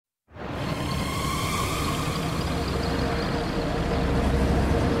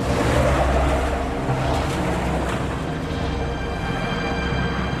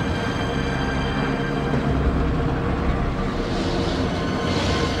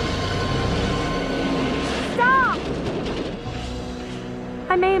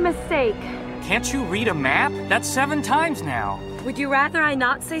made a mistake. Can't you read a map? That's 7 times now. Would you rather I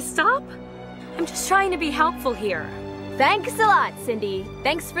not say stop? I'm just trying to be helpful here. Thanks a lot, Cindy.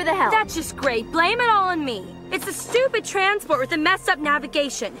 Thanks for the help. That's just great. Blame it all on me. It's a stupid transport with a messed up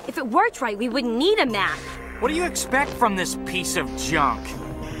navigation. If it worked right, we wouldn't need a map. What do you expect from this piece of junk?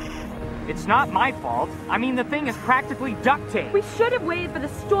 It's not my fault. I mean, the thing is practically duct tape. We should have waited for the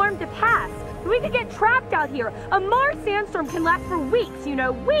storm to pass. We could get trapped out here. A Mars sandstorm can last for weeks, you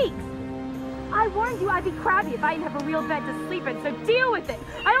know, weeks. I warned you I'd be crabby if I didn't have a real bed to sleep in, so deal with it.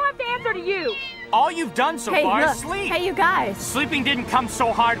 I don't have to answer to you. All you've done so far is sleep. Hey, you guys. Sleeping didn't come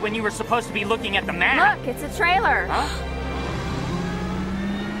so hard when you were supposed to be looking at the map. Look, it's a trailer. Huh?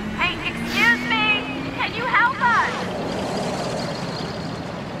 Hey, excuse me. Can you help us?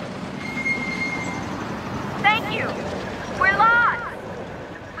 Thank you. We're lost.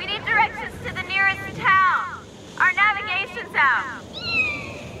 We need directions to the nearest town. Our navigation's out.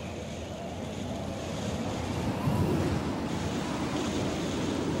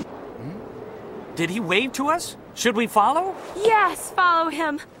 Did he wave to us? Should we follow? Yes, follow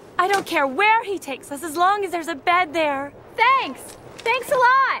him. I don't care where he takes us as long as there's a bed there. Thanks. Thanks a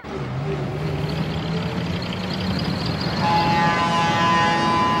lot.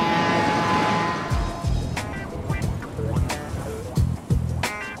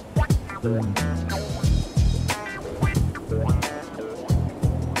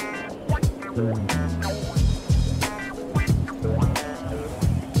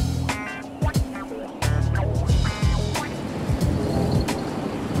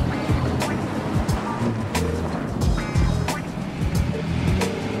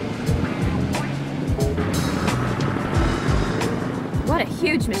 What a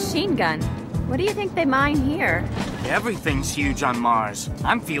huge machine gun. What do you think they mine here? Everything's huge on Mars.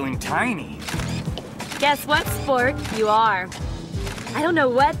 I'm feeling tiny. Guess what, sport? You are. I don't know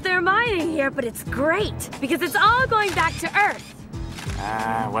what they're mining here, but it's great, because it's all going back to Earth.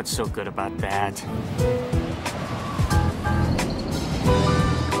 Ah, what's so good about that?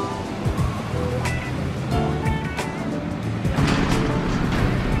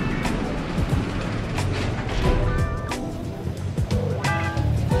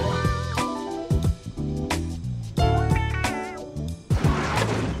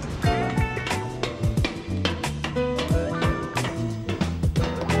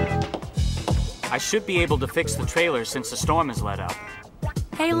 I should be able to fix the trailer since the storm has let up.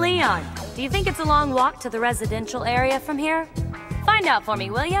 Hey, Leon, do you think it's a long walk to the residential area from here? Find out for me,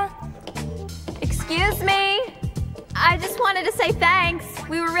 will ya? Excuse me? I just wanted to say thanks.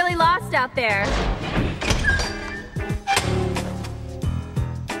 We were really lost out there.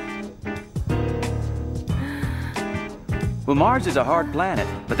 Well, Mars is a hard planet,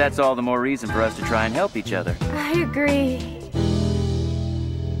 but that's all the more reason for us to try and help each other. I agree.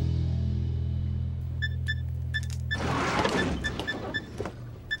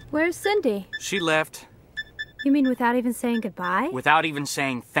 Where's Cindy? She left You mean without even saying goodbye? without even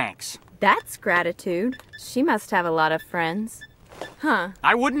saying thanks. That's gratitude. She must have a lot of friends. Huh.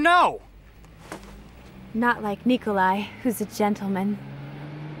 I wouldn't know! Not like Nikolai, who's a gentleman.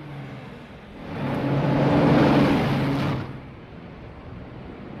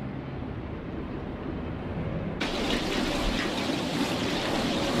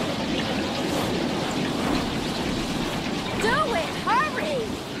 Do it! Hurry!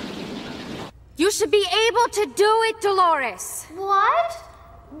 You should be able to do it, Dolores. What?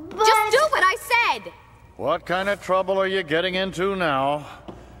 But... Just do what I said! What kind of trouble are you getting into now?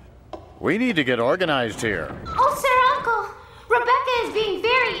 We need to get organized here. Oh, Sir Uncle, Rebecca is being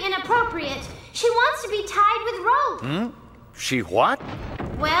very inappropriate. She wants to be tied with rope. She what?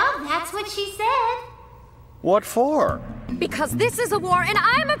 Well, that's what she said. What for? Because this is a war and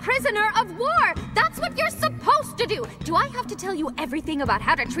I'm a prisoner of war! That's what you're supposed to do! Do I have to tell you everything about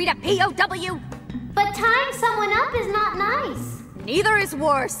how to treat a POW? But tying someone up is not nice. Neither is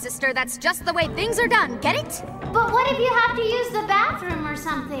war, sister. That's just the way things are done. Get it? But what if you have to use the bathroom or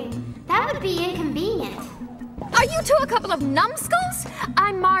something? That would be inconvenient. Are you two a couple of numbskulls?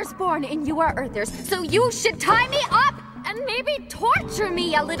 I'm Mars-born and you are Earthers, so you should tie me up and maybe torture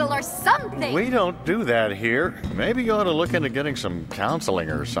me a little or something. We don't do that here. Maybe you ought to look into getting some counseling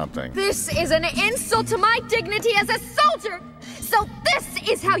or something. This is an insult to my dignity as a soldier. So this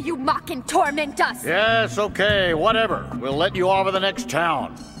is how you mock and torment us. Yes, okay, whatever. We'll let you off of the next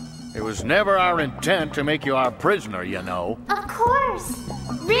town. It was never our intent to make you our prisoner, you know. Of course.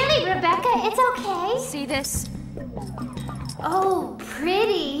 Really, Rebecca, it's okay. See this? Oh,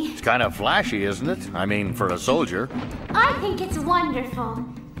 pretty. It's kind of flashy, isn't it? I mean, for a soldier. I think it's wonderful.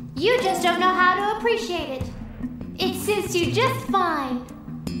 You just don't know how to appreciate it. It suits you just fine.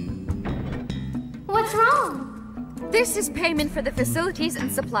 What's wrong? This is payment for the facilities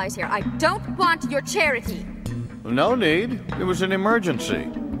and supplies here. I don't want your charity. No need. It was an emergency.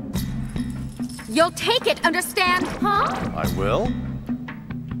 You'll take it, understand? Huh? I will.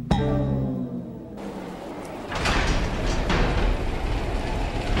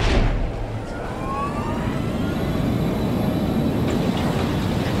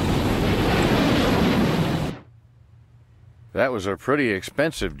 That was a pretty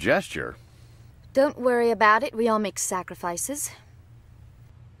expensive gesture. Don't worry about it. We all make sacrifices.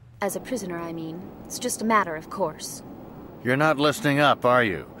 As a prisoner, I mean. It's just a matter of course. You're not listening up, are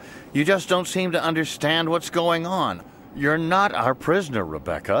you? You just don't seem to understand what's going on. You're not our prisoner,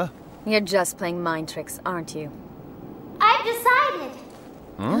 Rebecca. You're just playing mind tricks, aren't you? I've decided.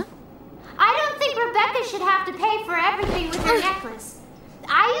 Huh? I don't think Rebecca should have to pay for everything with her necklace.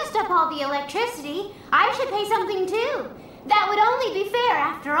 I used up all the electricity. I should pay something too. That would only be fair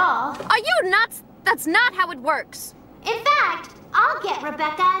after all. Are you nuts? That's not how it works. In fact, I'll get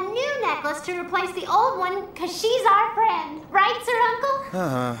Rebecca a new necklace to replace the old one because she's our friend. Right, Sir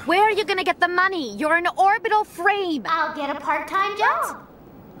Uncle? Where are you gonna get the money? You're an orbital frame. I'll get a part-time job.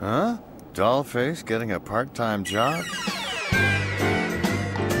 Huh? Dollface getting a part-time job?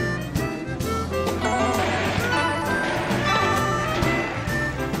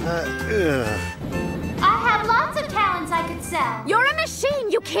 I have lots of talents I could sell. You're a machine.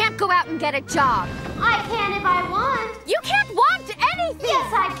 You can't go out and get a job. I can if I want. You can't want anything.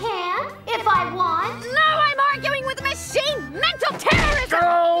 Yes, I can. If I want. No, I'm arguing with a machine. Mental terrorism.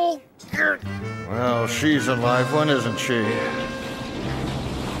 Go! Well, she's a live one, isn't she?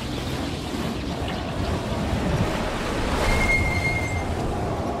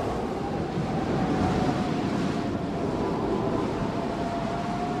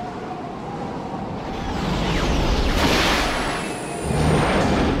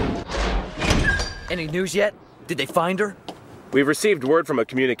 Any news yet? Did they find her? We've received word from a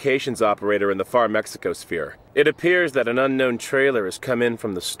communications operator in the far Mexico sphere. It appears that an unknown trailer has come in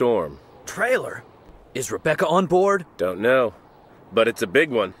from the storm. Trailer? Is Rebecca on board? Don't know. But it's a big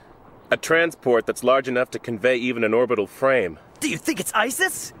one. A transport that's large enough to convey even an orbital frame. Do you think it's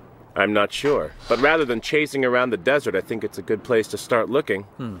ISIS? I'm not sure. But rather than chasing around the desert, I think it's a good place to start looking.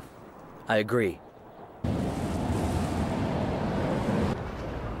 I agree.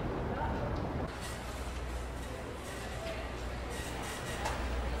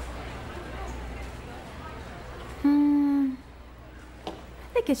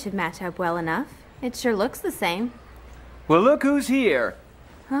 I think it should match up well enough. It sure looks the same. Well, look who's here.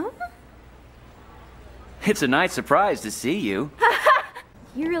 Huh? It's a nice surprise to see you.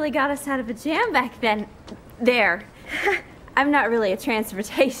 You really got us out of a jam back then. There. I'm not really a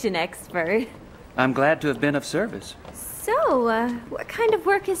transportation expert. I'm glad to have been of service. So, what kind of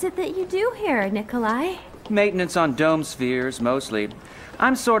work is it that you do here, Nikolai? Maintenance on dome spheres, mostly.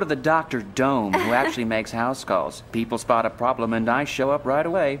 I'm sort of the Dr. Dome who actually makes house calls. People spot a problem and I show up right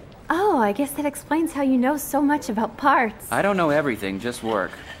away. Oh, I guess that explains how you know so much about parts. I don't know everything, just work.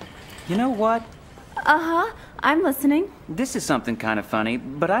 You know what? Uh-huh. I'm listening. This is something kind of funny,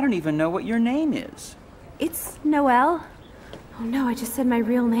 but I don't even know what your name is. It's Noelle. Oh no, I just said my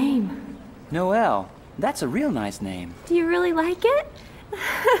real name. Noelle. That's a real nice name. Do you really like it?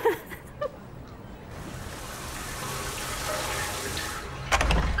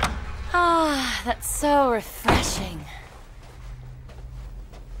 Ah, that's so refreshing.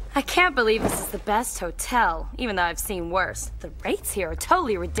 I can't believe this is the best hotel, even though I've seen worse. The rates here are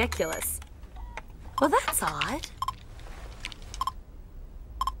totally ridiculous. Well, that's odd.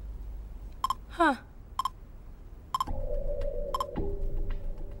 Huh.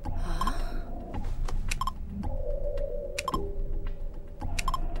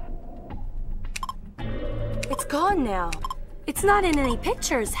 It's gone now. It's not in any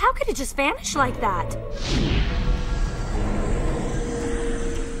pictures. How could it just vanish like that?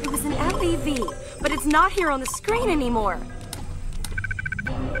 It was an LEV, but it's not here on the screen anymore.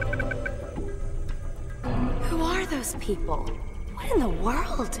 Who are those people? What in the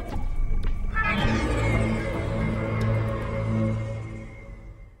world?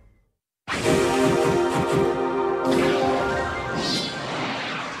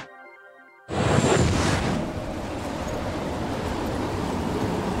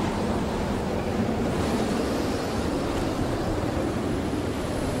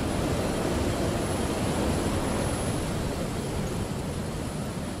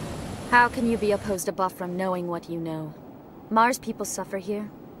 How can you be opposed to Buffram knowing what you know? Mars people suffer here.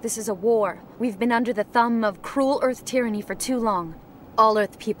 This is a war. We've been under the thumb of cruel Earth tyranny for too long. All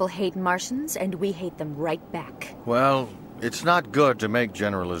Earth people hate Martians, and we hate them right back. Well, it's not good to make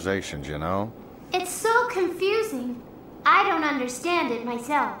generalizations, you know. It's so confusing. I don't understand it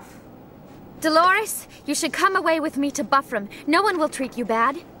myself. Dolores, you should come away with me to Buffram. No one will treat you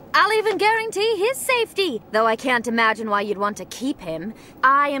bad. I'll even guarantee his safety, though I can't imagine why you'd want to keep him.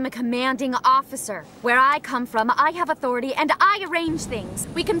 I am a commanding officer. Where I come from, I have authority and I arrange things.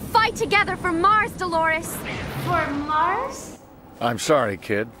 We can fight together for Mars, Dolores. For Mars? I'm sorry,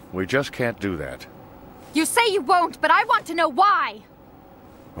 kid. We just can't do that. You say you won't, but I want to know why.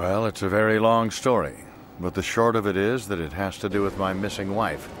 Well, it's a very long story, but the short of it is that it has to do with my missing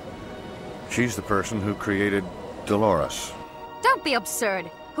wife. She's the person who created Dolores. Don't be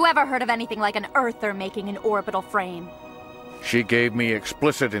absurd. Whoever heard of anything like an Earther making an orbital frame? She gave me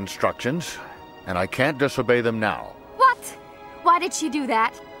explicit instructions, and I can't disobey them now. What? Why did she do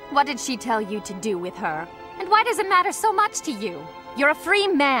that? What did she tell you to do with her? And why does it matter so much to you? You're a free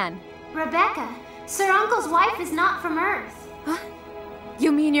man. Rebecca, Sir Uncle's wife is not from Earth. Huh?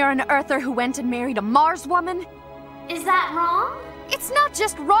 You mean you're an Earther who went and married a Mars woman? Is that wrong? It's not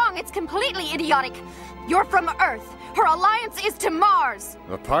just wrong, it's completely idiotic. You're from Earth. Her alliance is to Mars!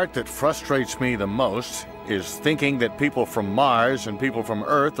 The part that frustrates me the most is thinking that people from Mars and people from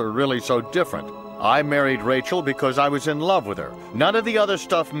Earth are really so different. I married Rachel because I was in love with her. None of the other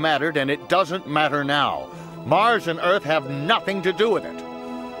stuff mattered, and it doesn't matter now. Mars and Earth have nothing to do with it.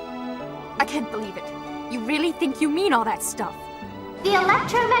 I can't believe it. You really think you mean all that stuff? The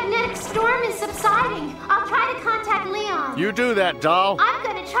electromagnetic storm is subsiding. I'll try to contact Leon. You do that, doll. I'm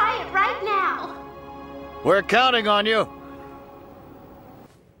gonna try it right now. We're counting on you.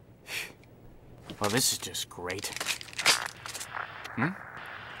 Well, this is just great.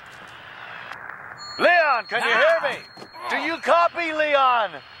 Leon, can you hear me? Do you copy,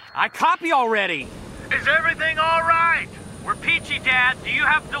 Leon? I copy already. Is everything all right? We're peachy, Dad. Do you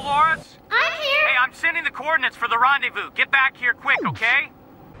have Dolores? I'm here. Hey, I'm sending the coordinates for the rendezvous. Get back here quick, okay?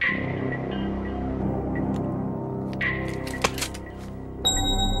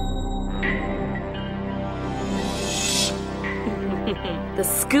 The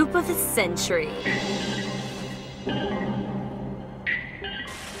scoop of the century.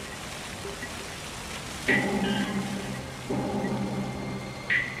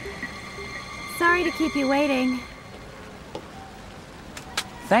 Sorry to keep you waiting.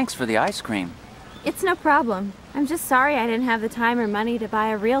 Thanks for the ice cream. It's no problem. I'm just sorry I didn't have the time or money to buy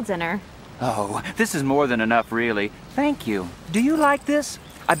a real dinner. Oh, this is more than enough, really. Thank you. Do you like this?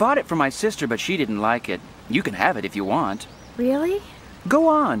 I bought it for my sister, but she didn't like it. You can have it if you want. Really? Go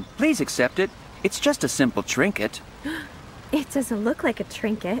on. Please accept it. It's just a simple trinket. It doesn't look like a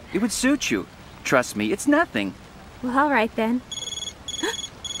trinket. It would suit you. Trust me, it's nothing. Well, all right then.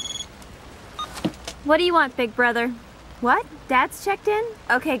 What do you want, big brother? What? Dad's checked in?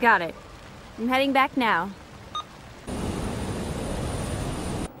 Okay, got it. I'm heading back now.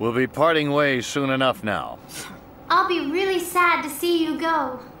 We'll be parting ways soon enough now. I'll be really sad to see you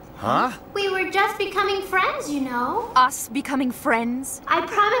go. Huh? We were just becoming friends, you know. Us becoming friends? I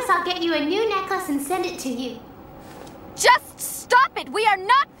promise I'll get you a new necklace and send it to you. Just stop it! We are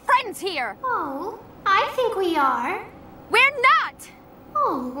not friends here! Oh, I think we are. We're not!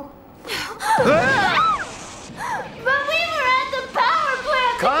 Oh. But we were at the power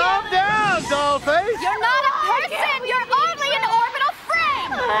plant Calm together. down, dollface! You're not a person! You're only an orbital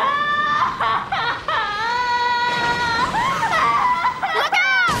frame! Look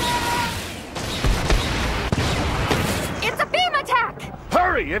out! It's a beam attack!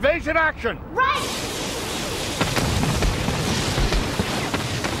 Hurry! Evasion action! Right!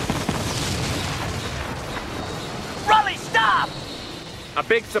 Raleigh, stop! A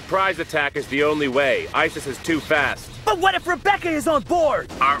big surprise attack is the only way. ISIS is too fast. But what if Rebecca is on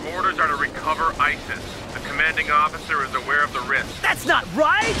board? Our orders are to recover ISIS. The commanding officer is aware of the risk. That's not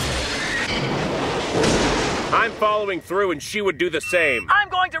right! I'm following through and she would do the same. I'm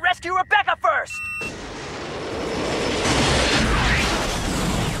going to rescue Rebecca first!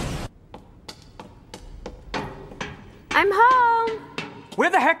 I'm home! Where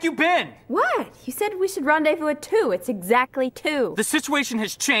the heck you been? What? You said we should rendezvous at 2. It's exactly 2. The situation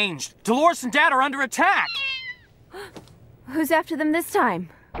has changed. Dolores and Dad are under attack. Who's after them this time?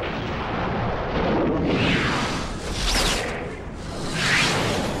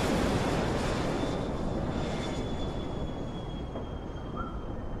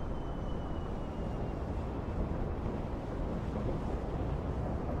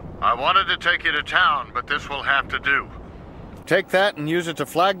 I wanted to take you to town, but this will have to do. Take that and use it to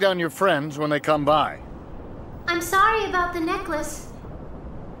flag down your friends when they come by. I'm sorry about the necklace.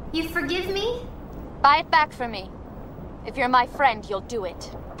 You forgive me? Buy it back for me. If you're my friend, you'll do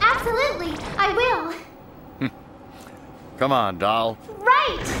it. Absolutely, I will. Come on, doll. Right!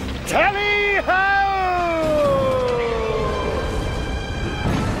 right! Tally-ho!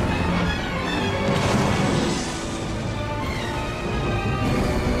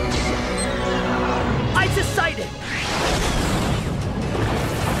 ISIS sighted!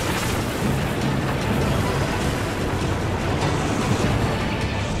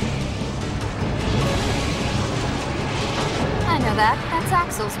 I know that. That's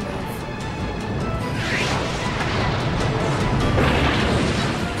Axel's move.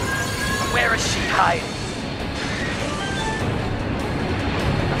 Where is she hiding?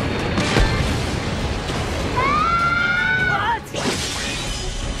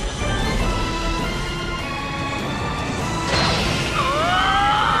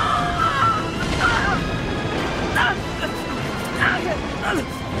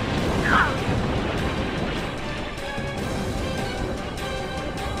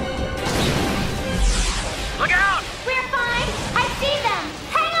 Look out! We're fine! I see them!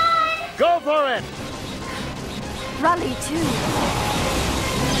 Hang on! Go for it! Raleigh, too.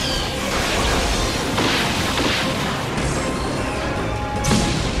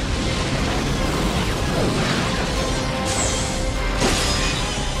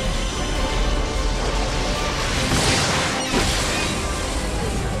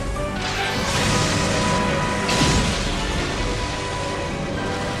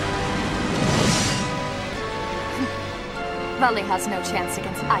 Raleigh has no chance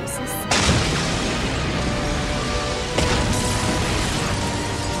against ISIS.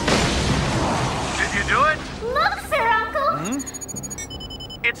 Did you do it? Look, Sir Uncle!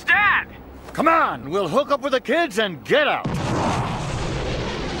 It's Dad! Come on, we'll hook up with the kids and get out.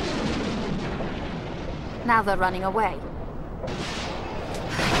 Now they're running away.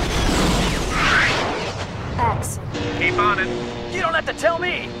 Axel. Keep on it. You don't have to tell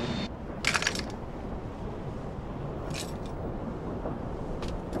me!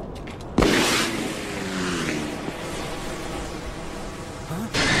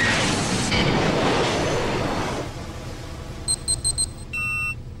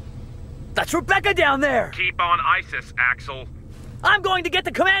 That's Rebecca down there! Keep on ISIS, Axel. I'm going to get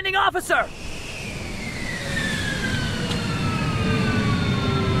the commanding officer!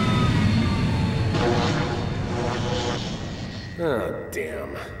 Oh,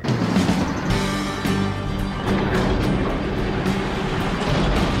 damn.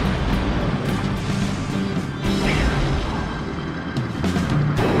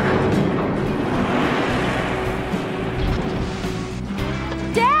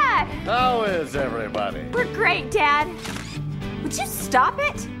 Dad! How is everybody? We're great, Dad. Would you stop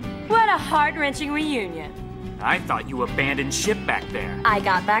it? What a heart-wrenching reunion. I thought you abandoned ship back there. I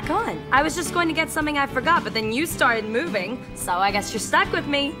got back on. I was just going to get something I forgot, but then you started moving, so I guess you're stuck with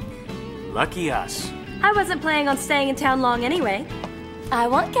me. Lucky us. I wasn't planning on staying in town long anyway. I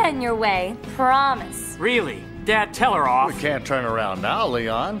won't get in your way, promise. Really? Dad, tell her off. We can't turn around now,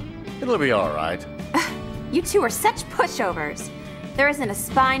 Leon. It'll be all right. You two are such pushovers. There isn't a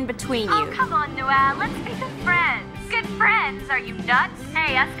spine between you. Oh, come on, Noelle. Let's be good friends. Good friends? Are you nuts?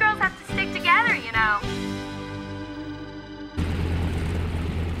 Hey, us girls have to stick together, you know.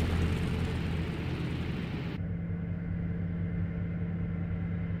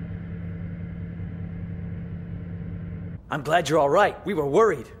 I'm glad you're all right. We were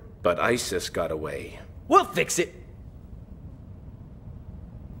worried. But ISIS got away. We'll fix it.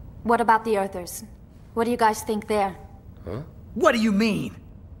 What about the Earthers? What do you guys think there? Huh? What do you mean?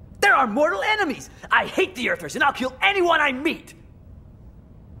 They're our mortal enemies. I hate the Earthers, and I'll kill anyone I meet.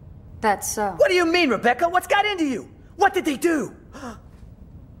 That's so. What do you mean, Rebecca? What's got into you? What did they do?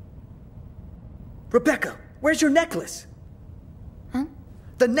 Rebecca, where's your necklace? Huh?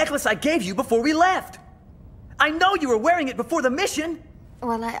 The necklace I gave you before we left. I know you were wearing it before the mission.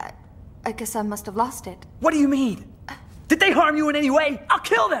 Well, I guess I must have lost it. What do you mean? Did they harm you in any way? I'll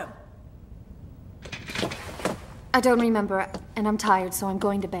kill them! I don't remember, and I'm tired, so I'm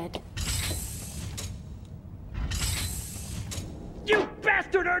going to bed. You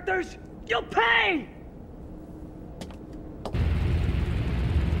bastard Earthers! You'll pay!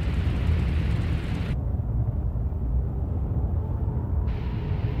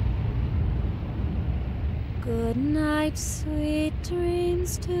 Good night, sweet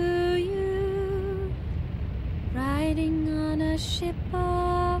dreams to you, riding on a ship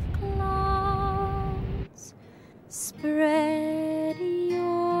of clouds. Spread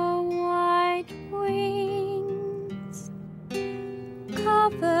your white wings,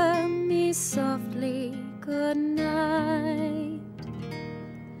 cover me softly, good night.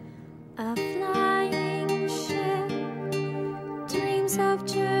 A flying ship dreams of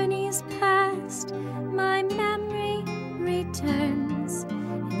journey